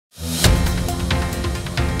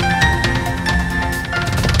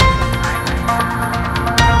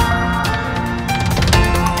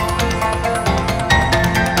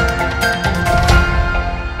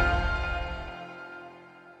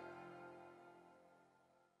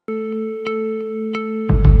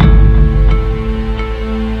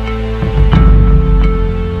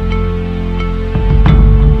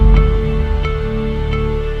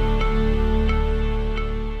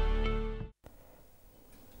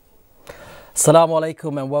Assalamu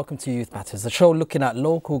alaikum and welcome to Youth Matters, a show looking at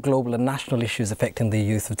local, global and national issues affecting the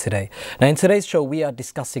youth of today. Now in today's show we are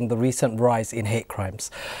discussing the recent rise in hate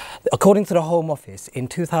crimes. According to the Home Office, in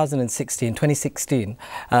 2016,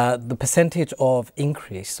 the percentage of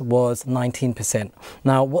increase was 19%.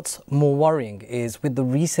 Now what's more worrying is with the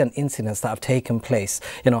recent incidents that have taken place,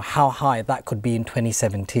 how high that could be in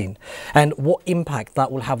 2017 and what impact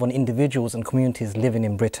that will have on individuals and communities living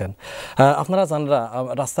in Britain.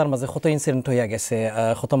 হইয়া গেছে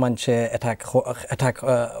কত মানুষে attack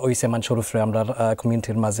হইছে মানুষের উপরে আমরা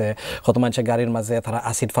কমিউনিটির মাঝে কত মানুষে গাড়ির মাঝে তারা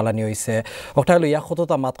অ্যাসিড ফালানি হইছে ওটা লইয়া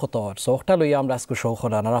কতটা মাত কত সো ওটা লইয়া আমরা আজকে শো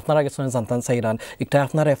করান আর আপনারা গেছেন জানতাম চাইরান একটা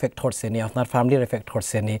আপনার এফেক্ট করছে নি আপনার ফ্যামিলির এফেক্ট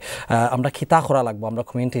করছে নি আমরা খিতা করা লাগবো আমরা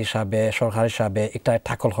কমিউনিটি হিসাবে সরকার হিসাবে একটা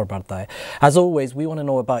ট্যাকল করবার দায় as always we want to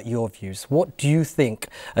know about your views. What do you think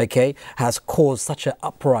has caused such an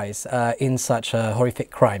uprise in such horrific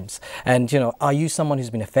crimes? And are you someone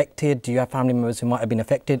who's been affected? Do you have family members who might have been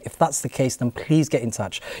affected? If that's the case, then please get in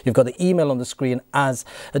touch. You've got the email on the screen, as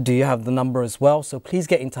do you have the number as well. So please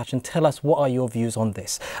get in touch and tell us what are your views on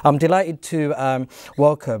this. I'm delighted to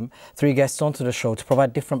welcome three guests onto the show to provide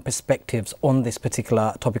different perspectives on this particular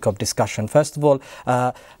topic of discussion. First of all,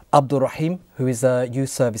 Abdul Rahim, who is a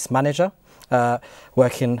youth service manager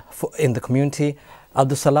working in the community.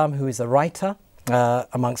 Abdul Salam, who is a writer,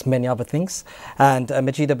 amongst many other things, and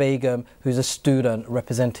Majida Begum, who's a student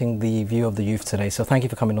representing the view of the youth today. So thank you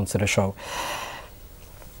for coming on to the show.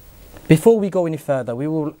 Before we go any further, we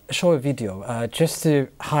will show a video just to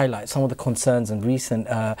highlight some of the concerns and recent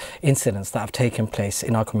incidents that have taken place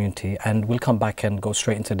in our community, and we'll come back and go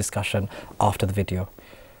straight into discussion after the video.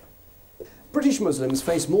 British Muslims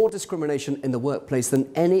face more discrimination in the workplace than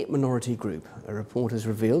any minority group. A report has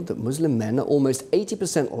revealed that Muslim men are almost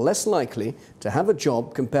 80% less likely to have a job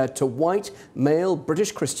compared to white, male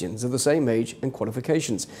British Christians of the same age and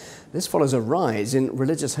qualifications. This follows a rise in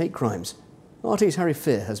religious hate crimes. RT's Harry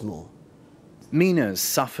Fear has more. Mina's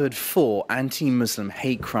suffered 4 anti-Muslim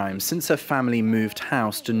hate crimes since her family moved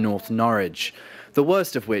house to North Norwich, the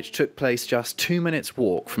worst of which took place just 2 minutes'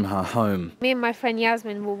 walk from her home. Me and my friend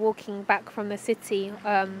Yasmin were walking back from the city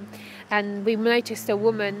and we noticed a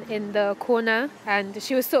woman in the corner and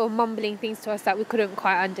she was sort of mumbling things to us that we couldn't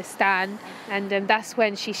quite understand, and that's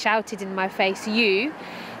when she shouted in my face, "You!"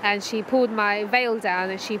 and she pulled my veil down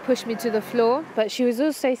and she pushed me to the floor. But she was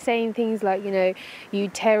also saying things like, "You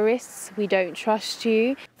terrorists, we don't trust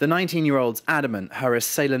you." The 19-year-old's adamant her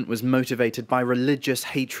assailant was motivated by religious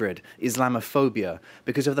hatred, Islamophobia,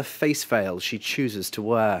 because of the face veil she chooses to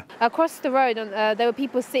wear. Across the road, there were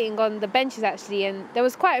people sitting on the benches actually, and there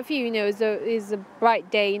was quite a few. It was a bright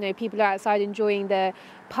day. People are outside enjoying their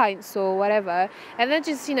pints or whatever, and they're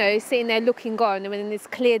just sitting there looking on, and then it's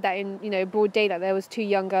clear that in broad daylight there was 2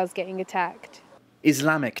 young girls getting attacked.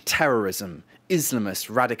 Islamic terrorism, Islamist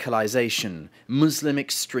radicalization, Muslim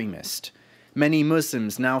extremist. Many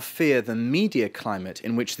Muslims now fear the media climate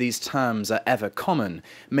in which these terms are ever common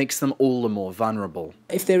makes them all the more vulnerable.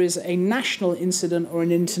 If there is a national incident or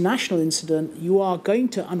an international incident, you are going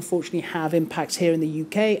to unfortunately have impacts here in the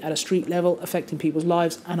UK at a street level affecting people's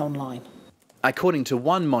lives and online. According to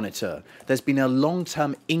one monitor, there's been a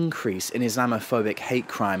long-term increase in Islamophobic hate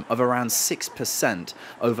crime of around 6%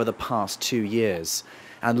 over the past 2 years.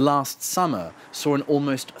 And last summer saw an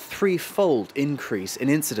almost 3-fold increase in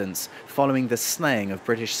incidents following the slaying of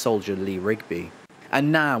British soldier Lee Rigby. And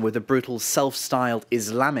now, with the brutal self-styled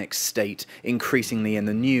Islamic State increasingly in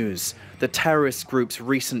the news, the terrorist group's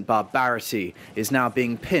recent barbarity is now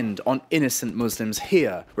being pinned on innocent Muslims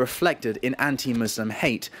here, reflected in anti-Muslim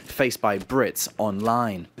hate faced by Brits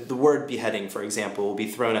online. The word beheading, for example, will be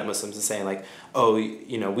thrown at Muslims and saying like, "Oh,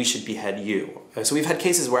 we should behead you." So we've had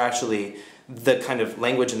cases where actually the kind of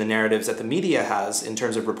language and the narratives that the media has in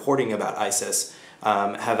terms of reporting about ISIS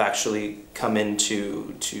have actually come into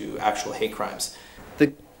actual hate crimes.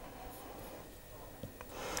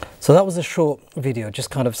 So that was a short video just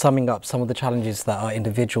kind of summing up some of the challenges that our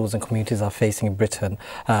individuals and communities are facing in Britain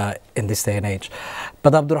in this day and age.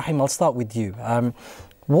 But Abdul Rahim, I'll start with you.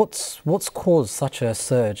 What's caused such a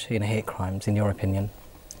surge in hate crimes in your opinion?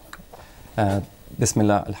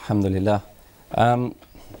 Bismillah, alhamdulillah.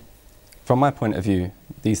 From my point of view,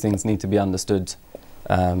 these things need to be understood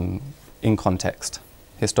in context,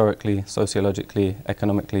 historically, sociologically,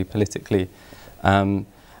 economically, politically,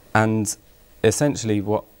 and essentially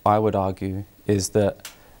what I would argue is that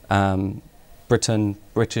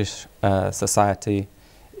British society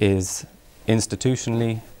is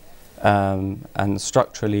institutionally and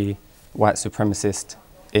structurally white supremacist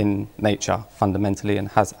in nature, fundamentally, and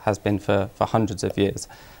has been for hundreds of years.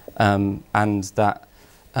 And that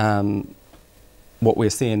what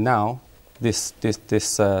we're seeing now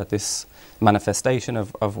this manifestation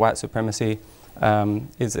of white supremacy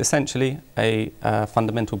is essentially a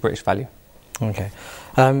fundamental British value. Okay.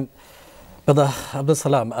 Brother Abdul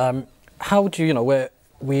Salam, how would you, where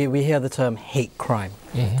we hear the term hate crime,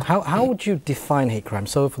 how would you define hate crime?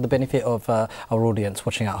 So for the benefit of our audience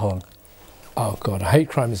watching at home. Oh God, hate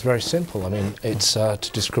crime is very simple. I mean, it's to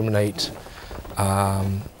discriminate,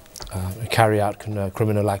 carry out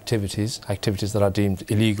criminal activities that are deemed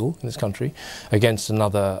illegal in this country against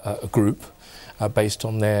another group based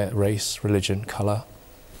on their race, religion, colour.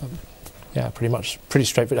 Yeah, pretty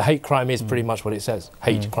straightforward. Hate crime is pretty much what it says.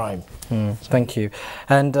 Hate crime. So. Thank you.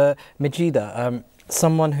 And Majida,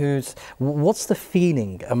 someone who's, what's the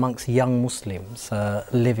feeling amongst young Muslims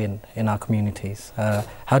living in our communities?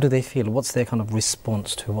 How do they feel? What's their kind of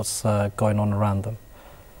response to what's going on around them?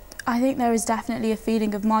 I think there is definitely a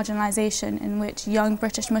feeling of marginalisation in which young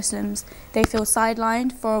British Muslims, they feel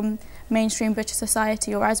sidelined from mainstream British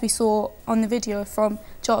society, or as we saw on the video, from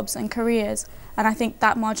jobs and careers. And I think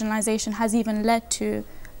that marginalisation has even led to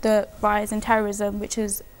the rise in terrorism, which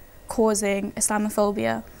is causing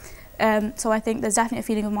Islamophobia. So I think there's definitely a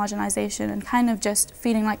feeling of marginalisation and kind of just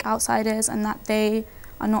feeling like outsiders and that they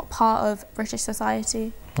are not part of British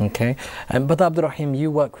society. Okay. But Abdul Rahim, you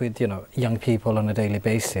work with, young people on a daily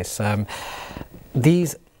basis.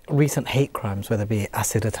 These recent hate crimes, whether it be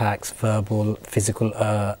acid attacks, verbal, physical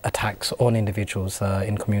attacks on individuals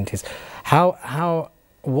in communities,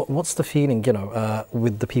 what's the feeling,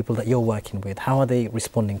 with the people that you're working with? How are they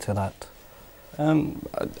responding to that?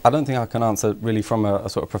 I don't think I can answer really from a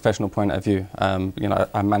sort of professional point of view.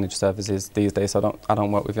 I manage services these days, so I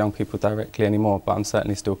don't work with young people directly anymore, but I'm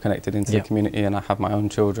certainly still connected into the community, and I have my own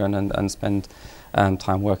children and spend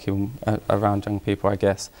time working around young people, I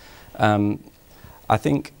guess. I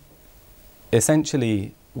think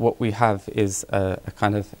essentially what we have is a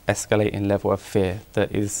kind of escalating level of fear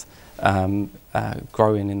that is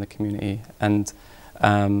growing in the community, and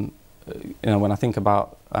when I think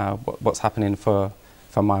about what's happening for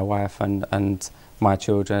my wife and my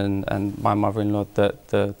children and my mother-in-law,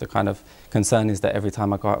 the kind of concern is that every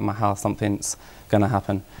time I go out of my house something's going to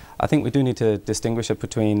happen. I think we do need to distinguish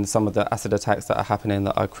between some of the acid attacks that are happening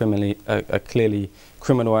that are clearly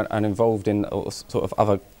criminal and involved in sort of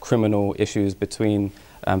other criminal issues between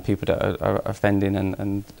people that are offending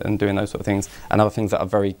and doing those sort of things, and other things that are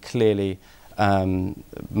very clearly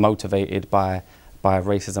motivated by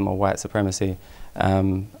racism or white supremacy.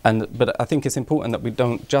 But I think it's important that we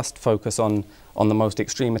don't just focus on the most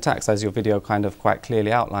extreme attacks, as your video kind of quite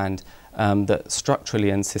clearly outlined, that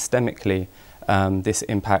structurally and systemically this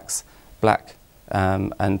impacts black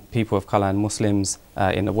and people of colour and Muslims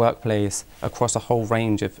in the workplace, across a whole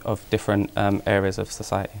range of different areas of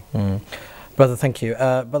society. Brother, thank you.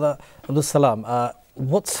 Brother Abdul Salam,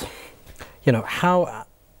 how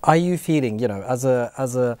are you feeling, as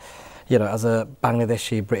a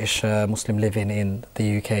Bangladeshi British Muslim living in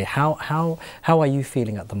the UK, how are you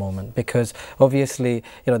feeling at the moment? Because obviously,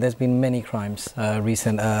 there's been many crimes,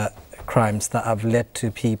 recent crimes that have led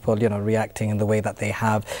to people, reacting in the way that they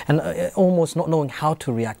have, and almost not knowing how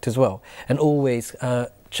to react as well, and always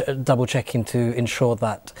double checking to ensure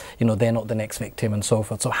that they're not the next victim and so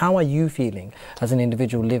forth. So how are you feeling as an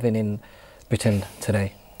individual living in Britain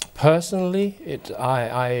today? Personally,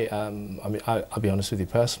 I'll be honest with you,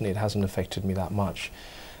 personally it hasn't affected me that much.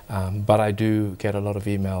 But I do get a lot of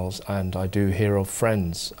emails, and I do hear of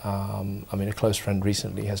friends. A close friend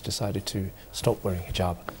recently has decided to stop wearing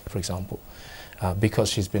hijab, for example, because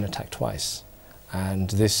she's been attacked twice. And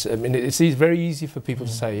this, it's very easy for people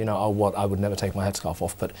to say, I would never take my headscarf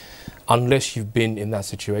off, but unless you've been in that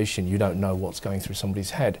situation, you don't know what's going through somebody's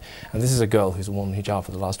head. And this is a girl who's worn hijab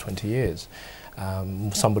for the last 20 years.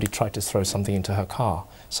 Somebody tried to throw something into her car,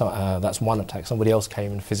 so that's one attack. Somebody else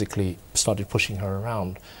came and physically started pushing her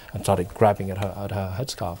around and started grabbing at her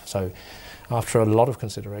headscarf. So after a lot of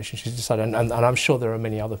consideration, she decided, and I'm sure there are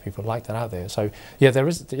many other people like that out there. So yeah, there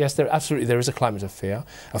is a climate of fear.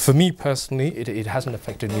 For me personally, it hasn't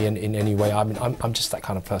affected me in any way. I'm just that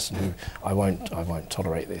kind of person who I won't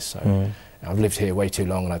tolerate this. So. I've lived here way too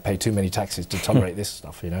long and I pay too many taxes to tolerate this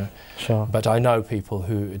stuff, Sure. But I know people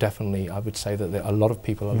who definitely, I would say that a lot of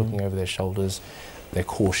people are looking over their shoulders. They're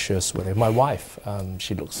cautious. My wife,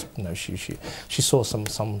 she looks, she saw some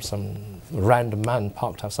random man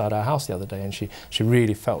parked outside our house the other day, and she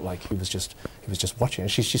really felt like he was just watching.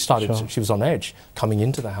 And she started, she was on edge coming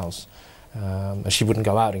into the house. And she wouldn't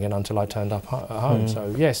go out again until I turned up at home.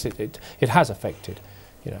 So yes, it has affected.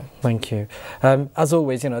 you know. Thank you. As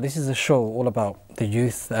always, you know, this is a show all about the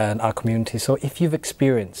youth and our community. So if you've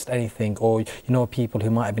experienced anything, or you know people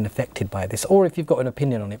who might have been affected by this, or if you've got an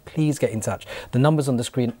opinion on it, please get in touch. The number's on the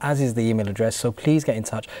screen, as is the email address. So please get in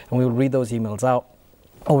touch, and we will read those emails out,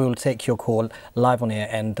 or we will take your call live on air,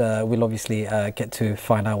 and we'll obviously get to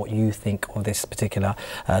find out what you think of this particular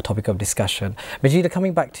topic of discussion. Majida,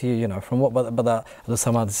 coming back to you, you know, from what Brother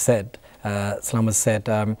Samad said, Salam has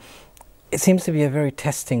said, it seems to be a very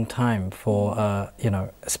testing time for, you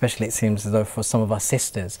know, especially it seems as though for some of our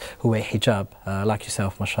sisters who wear hijab, like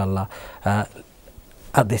yourself, mashallah,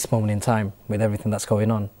 at this moment in time with everything that's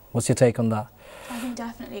going on. What's your take on that? I think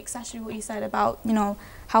definitely, especially what you said about, you know,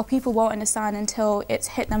 how people won't understand until it's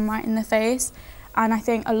hit them right in the face. And I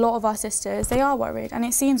think a lot of our sisters, they are worried, and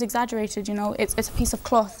it seems exaggerated, you know, it's a piece of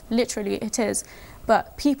cloth, literally it is.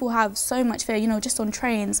 But people have so much fear, you know, just on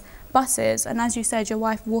trains, buses, and as you said, your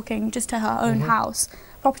wife walking just to her own house,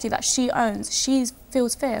 property that she owns, she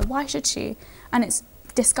feels fear. Why should she? And it's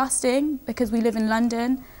disgusting because we live in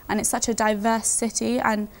London and it's such a diverse city,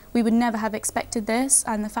 and we would never have expected this.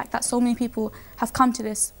 And the fact that so many people have come to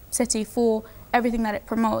this city for everything that it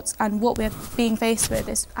promotes and what we're being faced with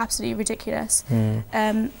is absolutely ridiculous.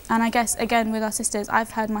 And I guess, again, with our sisters,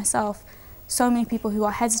 I've heard myself so many people who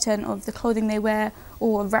are hesitant of the clothing they wear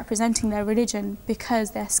or representing their religion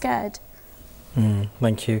because they're scared.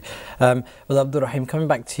 Thank you. Well, Abdul Rahim, coming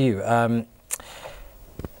back to you,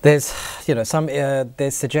 there's, you know,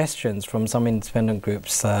 there's suggestions from some independent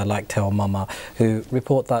groups like Tell Mama, who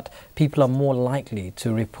report that people are more likely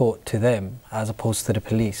to report to them as opposed to the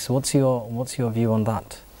police. What's your view on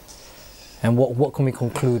that? And what can we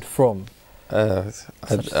conclude from? I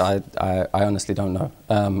honestly don't know.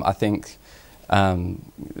 I think,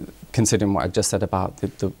 considering what I just said about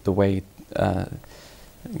the way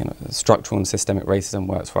you know, structural and systemic racism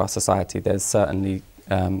works for our society, there's certainly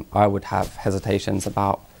I would have hesitations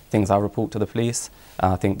about things I report to the police.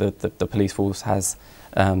 I think that the police force has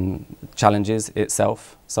challenges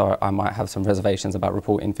itself, so I might have some reservations about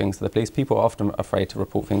reporting things to the police. People are often afraid to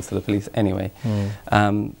report things to the police anyway.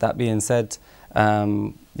 That being said,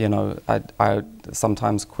 you know, I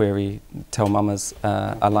sometimes query Tell Mama's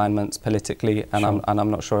alignments politically, and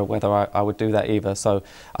I'm not sure whether I would do that either. So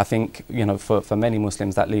I think, you know, for many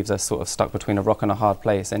Muslims that leaves us sort of stuck between a rock and a hard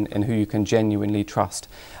place in who you can genuinely trust.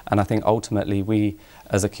 And I think ultimately we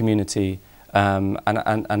as a community and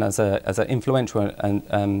as an influential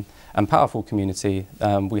and powerful community,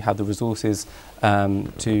 we have the resources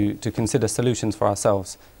to consider solutions for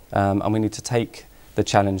ourselves, and we need to take the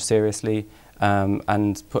challenge seriously.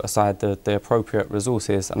 And put aside the appropriate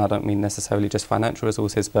resources, and I don't mean necessarily just financial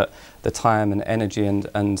resources, but the time and energy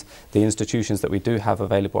and the institutions that we do have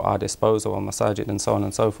available at our disposal, on Masajid and so on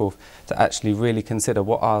and so forth, to actually really consider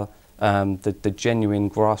what are the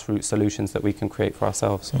genuine grassroots solutions that we can create for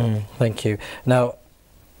ourselves. Thank you. Now,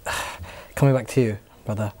 coming back to you,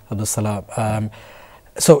 Brother Abdul Salam.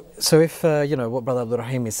 So if you know what Brother Abdul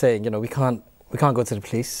Rahim is saying, you know, we can't go to the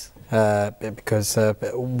police. Because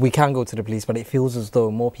we can go to the police, but it feels as though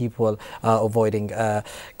more people are avoiding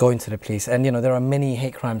going to the police. And, you know, there are many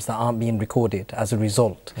hate crimes that aren't being recorded as a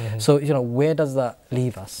result. So, you know, where does that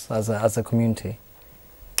leave us as a community?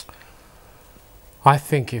 I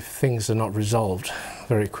think if things are not resolved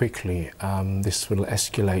very quickly, this will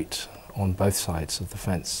escalate on both sides of the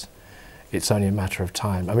fence. It's only a matter of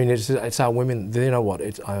time. I mean, it's our women, you know what,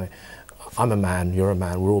 I'm a man, you're a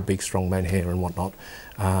man, we're all big, strong men here and whatnot.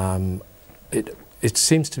 It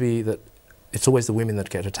seems to be that it's always the women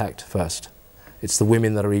that get attacked first. It's the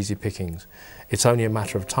women that are easy pickings. It's only a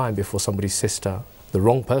matter of time before somebody's sister, the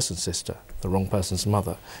wrong person's sister, the wrong person's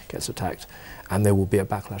mother gets attacked, and there will be a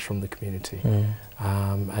backlash from the community.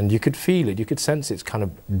 And you could feel it, you could sense it's kind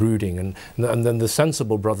of brooding, and then the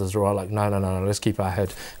sensible brothers are all like, no, let's keep our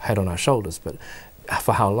head on our shoulders, but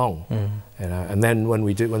for how long? You know? And then when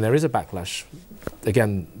there is a backlash,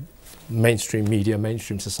 again, mainstream media,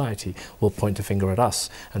 mainstream society will point a finger at us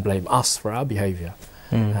and blame us for our behaviour,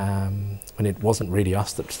 when it wasn't really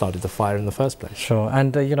us that started the fire in the first place. Sure.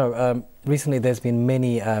 And you know, recently there's been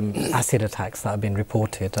many acid attacks that have been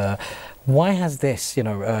reported. Why has this, you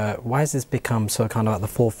know, why has this become so kind of at the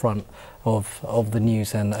forefront of the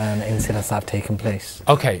news and incidents that have taken place?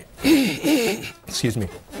 Okay. Excuse me.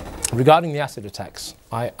 Regarding the acid attacks,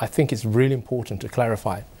 I think it's really important to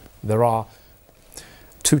clarify there are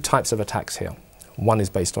two types of attacks here. One is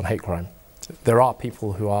based on hate crime. there are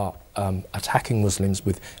people who are attacking Muslims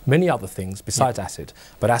with many other things besides acid,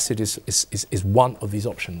 but acid is one of these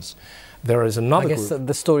options. There is another I guess group.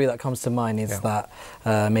 the story that comes to mind is that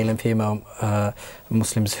male and female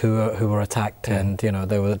Muslims who were attacked, and you know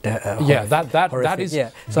they were that is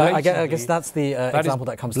So I guess that's the example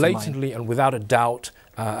that comes to mind. Blatantly and without a doubt,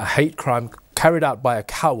 a hate crime carried out by a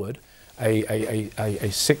coward,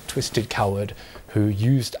 a sick, twisted coward who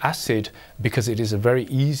used acid because it is a very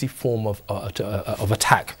easy form of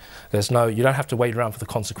attack. You don't have to wait around for the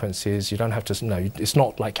consequences. You don't have to, it's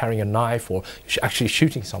not like carrying a knife or actually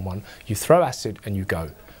shooting someone. You throw acid and you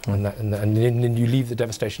go. And then you leave the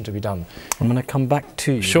devastation to be done. I'm going to come back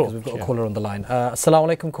to you because we've got a caller on the line.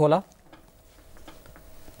 Assalamu alaikum, caller.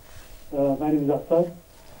 My name is Assad.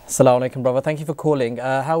 Assalamu alaikum, brother. Thank you for calling.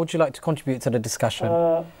 How would you like to contribute to the discussion?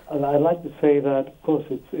 I'd like to say that, of course,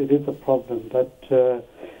 it is a problem, but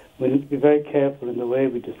we need to be very careful in the way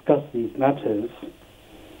we discuss these matters,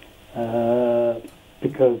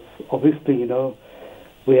 because obviously, you know,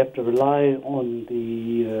 we have to rely on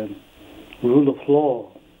the rule of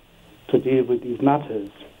law to deal with these matters.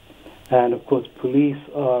 And, of course, police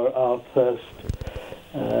are our first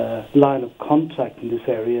line of contact in this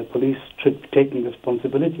area. Police should be taking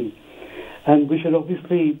responsibility. And we should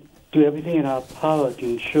obviously do everything in our power to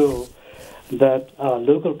ensure that our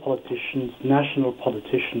local politicians, national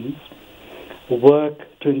politicians, work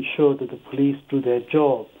to ensure that the police do their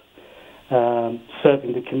job,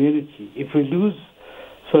 serving the community. If we lose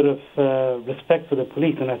sort of respect for the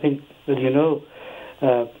police, and I think that, you know,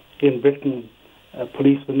 in Britain,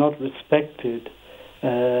 police were not respected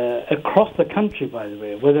across the country, by the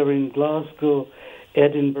way, whether in Glasgow,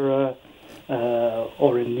 Edinburgh,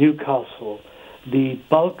 or in Newcastle. The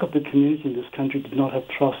bulk of the community in this country did not have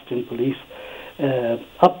trust in police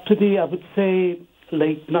up to the, I would say,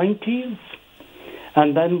 late 90s.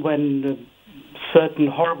 And then when certain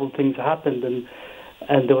horrible things happened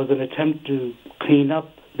and there was an attempt to clean up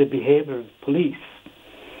the behavior of police,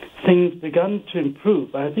 things began to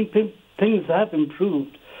improve. I think things have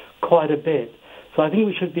improved quite a bit. So I think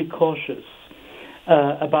we should be cautious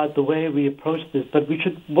about the way we approach this. But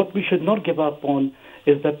what we should not give up on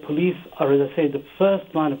is that police are, as I say, the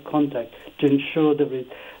first line of contact to ensure that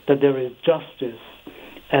there is justice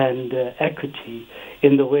and equity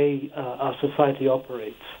in the way our society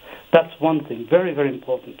operates. That's one thing, very, very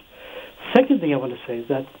important. Second thing I want to say is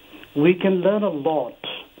that we can learn a lot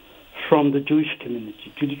from the Jewish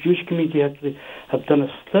community. The Jewish community actually have done a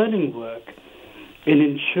sterling work in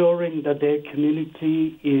ensuring that their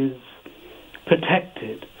community is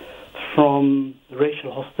protected from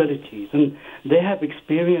racial hostilities. And they have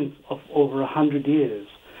experience of over 100 years,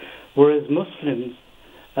 whereas Muslims,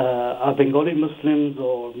 are Bengali Muslims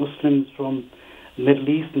or Muslims from the Middle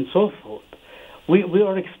East and so forth,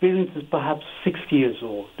 our experience is perhaps 60 years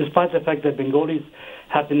old, despite the fact that Bengalis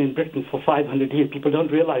have been in Britain for 500 years. People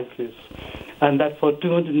don't realize this. And that for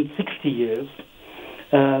 260 years,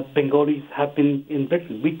 Bengalis have been in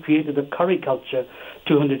Britain. We created the curry culture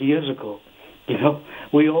 200 years ago. You know,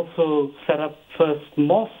 we also set up first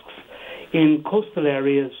mosques in coastal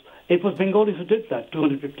areas. It was Bengalis who did that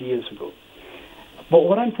 250 years ago. But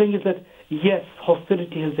what I'm saying is that, yes,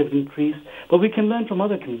 hostility has increased, but we can learn from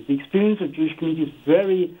other communities. The experience of Jewish community is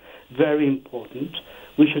very, very important.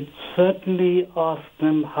 We should certainly ask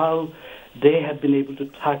them how they have been able to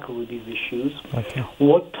tackle these issues,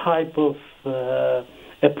 what type of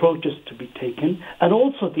approaches to be taken, and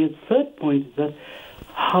also the third point is that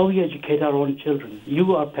how we educate our own children.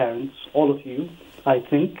 You are parents, all of you, I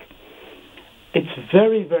think. It's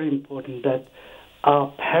very, very important that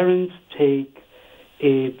our parents take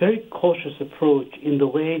a very cautious approach in the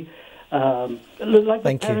way, like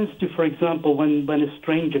the parents do, for example, when a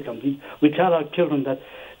stranger comes. We tell our children that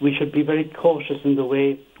we should be very cautious in the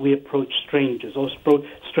way we approach strangers, or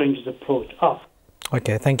strangers approach us.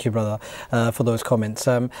 Okay, thank you, brother, for those comments.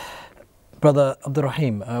 Brother Abdul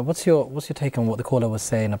Rahim, what's your take on what the caller was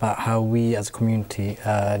saying about how we as a community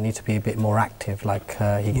need to be a bit more active? Like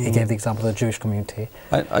he gave the example of the Jewish community.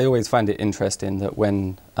 I always find it interesting that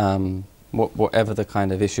when whatever the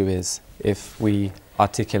kind of issue is, if we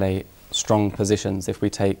articulate strong positions, if we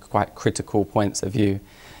take quite critical points of view,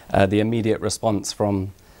 the immediate response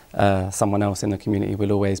from someone else in the community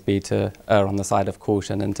will always be to err on the side of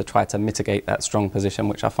caution and to try to mitigate that strong position,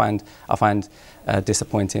 which I find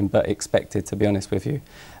disappointing but expected, to be honest with you.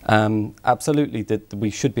 Absolutely, that we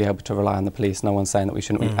should be able to rely on the police. No one's saying that we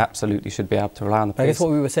shouldn't. We absolutely should be able to rely on the police. I guess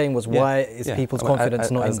what we were saying was why is people's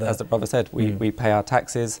confidence not in the... As the brother said, we pay our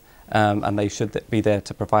taxes. and they should be there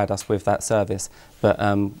to provide us with that service. But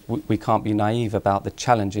we can't be naive about the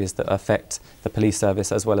challenges that affect the police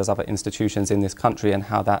service as well as other institutions in this country and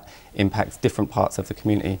how that impacts different parts of the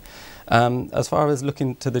community. As far as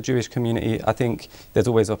looking to the Jewish community, I think there's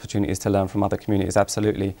always opportunities to learn from other communities,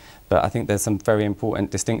 absolutely. But I think there's some very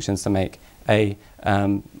important distinctions to make.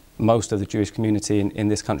 Most of the Jewish community in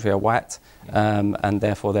this country are white, and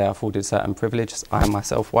therefore they are afforded certain privileges. I am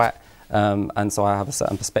myself white, and so I have a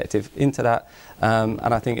certain perspective into that.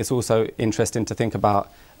 And I think it's also interesting to think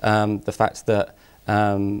about the fact that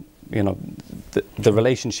you know, the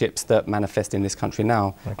relationships that manifest in this country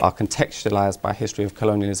now are contextualised by history of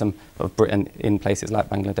colonialism of Britain in places like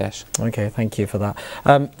Bangladesh. Okay, thank you for that.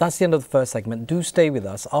 That's the end of the first segment. Do stay with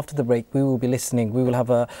us. After the break, we will be listening. We will have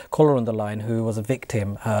a caller on the line who was a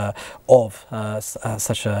victim of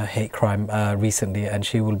such a hate crime recently, and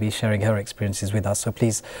she will be sharing her experiences with us. So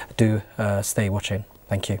please do stay watching.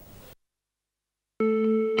 Thank you.